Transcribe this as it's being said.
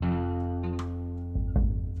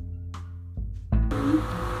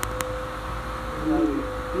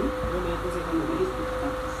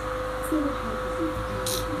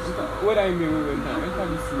What I mean with that, I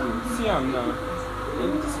can't see him now.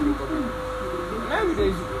 Maybe they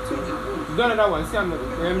done that one. See him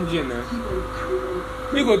MG now.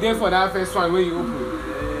 We go there for that first one where you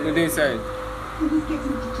open the day side.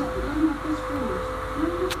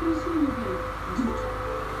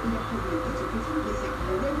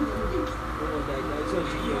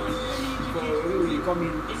 Come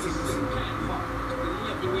in.